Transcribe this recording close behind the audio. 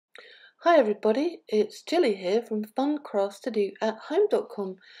Hi everybody, it's Jilly here from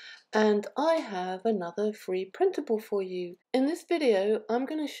funcraftstodoathome.com and I have another free printable for you. In this video I'm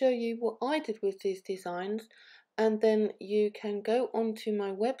going to show you what I did with these designs, and then you can go onto my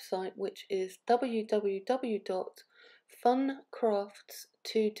website, which is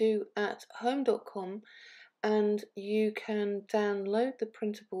www.funcraftstodoathome.com, and you can download the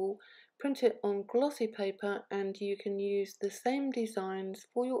printable, print it on glossy paper, and you can use the same designs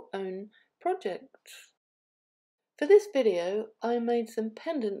for your own projects. For this video I made some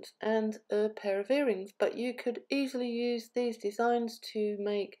pendants and a pair of earrings, but you could easily use these designs to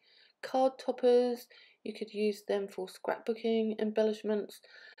make card toppers. You could use them for scrapbooking, embellishments,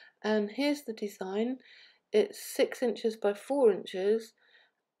 and here's the design. It's 6 inches by 4 inches,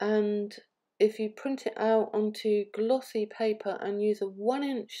 and if you print it out onto glossy paper and use a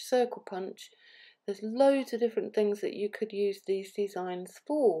 1-inch circle punch, there's loads of different things that you could use these designs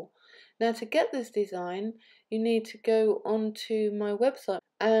for. Now, to get this design, you need to go onto my website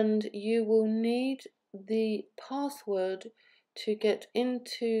and you will need the password to get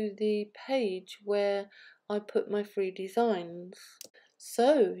into the page where I put my free designs.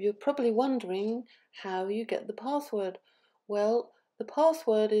 So, you're probably wondering how you get the password. Well, the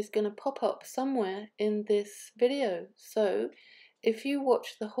password is going to pop up somewhere in this video. So, if you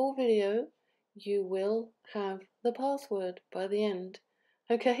watch the whole video, you will have the password by the end.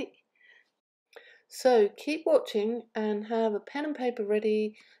 Okay? So, keep watching and have a pen and paper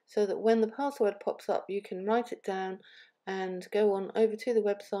ready so that when the password pops up, you can write it down and go on over to the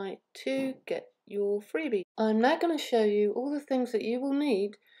website to get your freebie. I'm now going to show you all the things that you will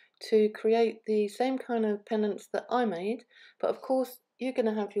need to create the same kind of pendants that I made, but of course you're going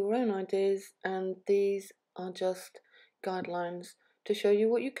to have your own ideas, and these are just guidelines to show you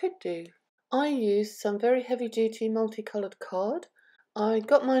what you could do. I used some very heavy duty multicoloured card. I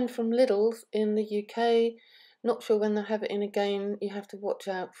got mine from Lidl's in the UK. Not sure when they have it in again, you have to watch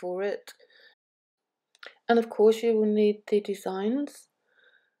out for it. And of course you will need the designs,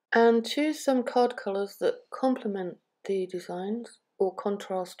 and choose some card colours that complement the designs or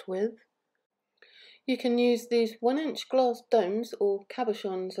contrast with. You can use these 1-inch glass domes, or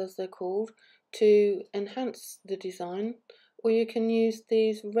cabochons as they're called, to enhance the design, or you can use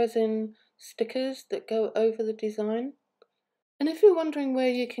these resin stickers that go over the design. And if you're wondering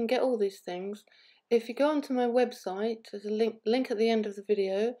where you can get all these things, if you go onto my website, there's a link at the end of the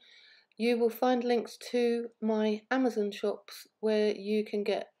video, you will find links to my Amazon shops where you can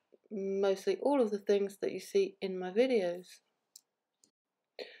get mostly all of the things that you see in my videos.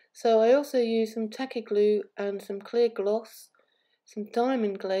 So I also use some tacky glue and some clear gloss, some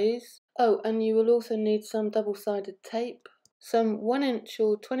diamond glaze. Oh, and you will also need some double-sided tape, some 1-inch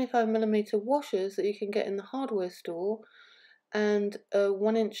or 25mm washers that you can get in the hardware store, and a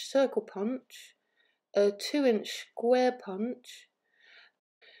 1-inch circle punch, a 2-inch square punch.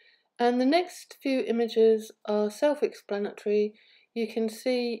 And the next few images are self-explanatory. You can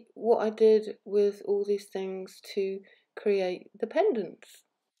see what I did with all these things to create the pendants.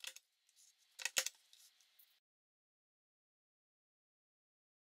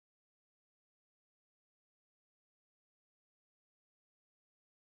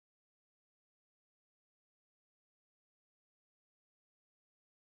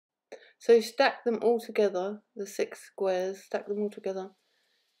 So stack them all together, the 6 squares, stack them all together,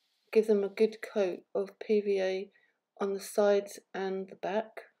 give them a good coat of PVA on the sides and the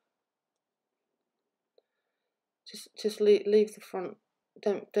back. Just leave the front.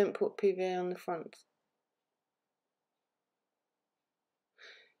 Don't put PVA on the front.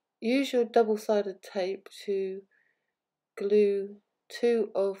 Use your double-sided tape to glue 2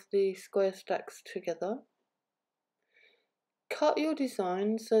 of the square stacks together. Cut your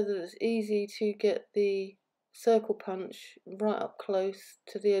design so that it's easy to get the circle punch right up close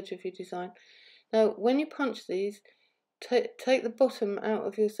to the edge of your design. Now, when you punch these, take the bottom out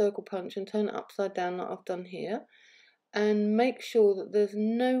of your circle punch and turn it upside down like I've done here, and make sure that there's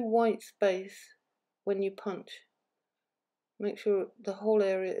no white space when you punch. Make sure the whole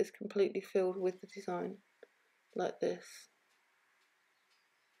area is completely filled with the design, like this.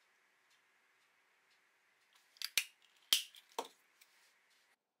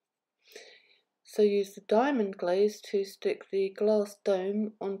 So use the diamond glaze to stick the glass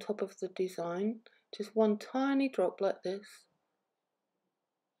dome on top of the design, just one tiny drop like this.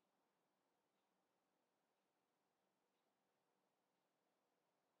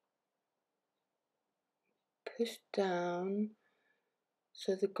 Push down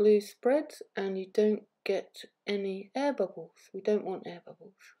so the glue spreads and you don't get any air bubbles. We don't want air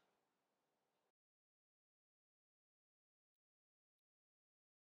bubbles.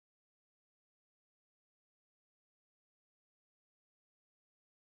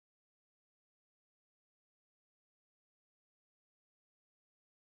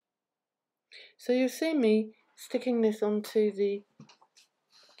 So you'll see me sticking this onto the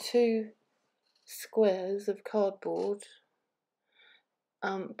 2 squares of cardboard,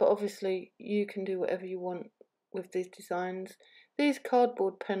 but obviously you can do whatever you want with these designs. These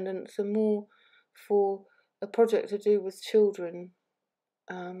cardboard pendants are more for a project to do with children,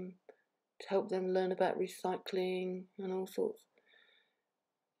 to help them learn about recycling and all sorts.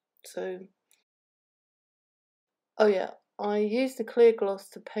 So, oh yeah, I used the clear gloss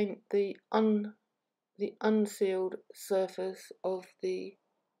to paint the unsealed surface of the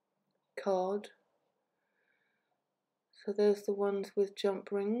card. So there's the ones with jump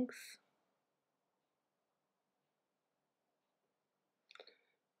rings.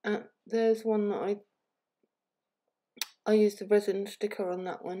 And there's one that I used a resin sticker on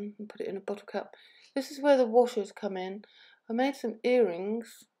that one and put it in a bottle cap. This is where the washers come in. I made some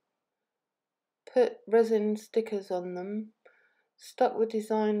earrings, put resin stickers on them, stuck the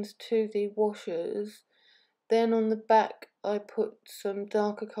designs to the washers. Then on the back I put some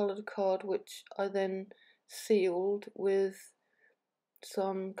darker coloured card which I then sealed with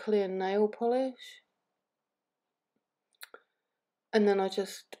some clear nail polish. And then I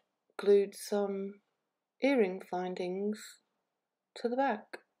just glued some earring findings to the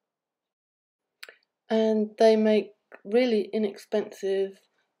back. And they make really inexpensive,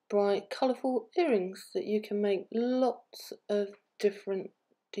 bright, colourful earrings that you can make lots of different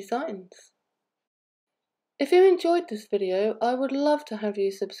designs. If you enjoyed this video, I would love to have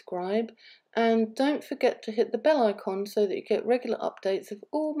you subscribe, and don't forget to hit the bell icon so that you get regular updates of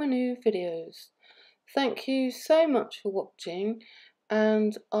all my new videos. Thank you so much for watching,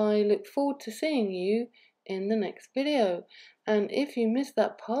 and I look forward to seeing you in the next video. And if you missed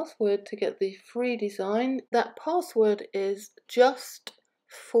that password to get the free design, that password is just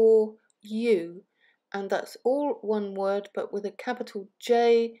for you, and that's all one word but with a capital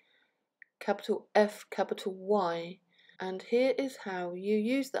J, capital F, capital Y. And here is how you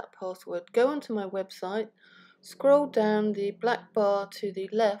use that password. Go onto my website, scroll down the black bar to the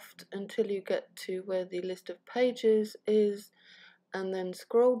left until you get to where the list of pages is, and then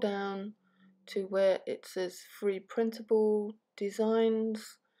scroll down to where it says free printable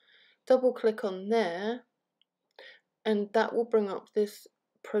designs. Double click on there, and that will bring up this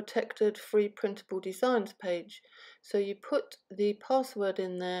protected free printable designs page. So you put the password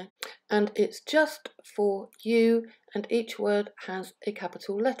in there, and it's just for you, and each word has a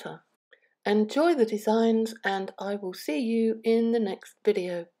capital letter. Enjoy the designs, and I will see you in the next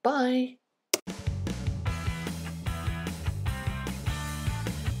video. Bye!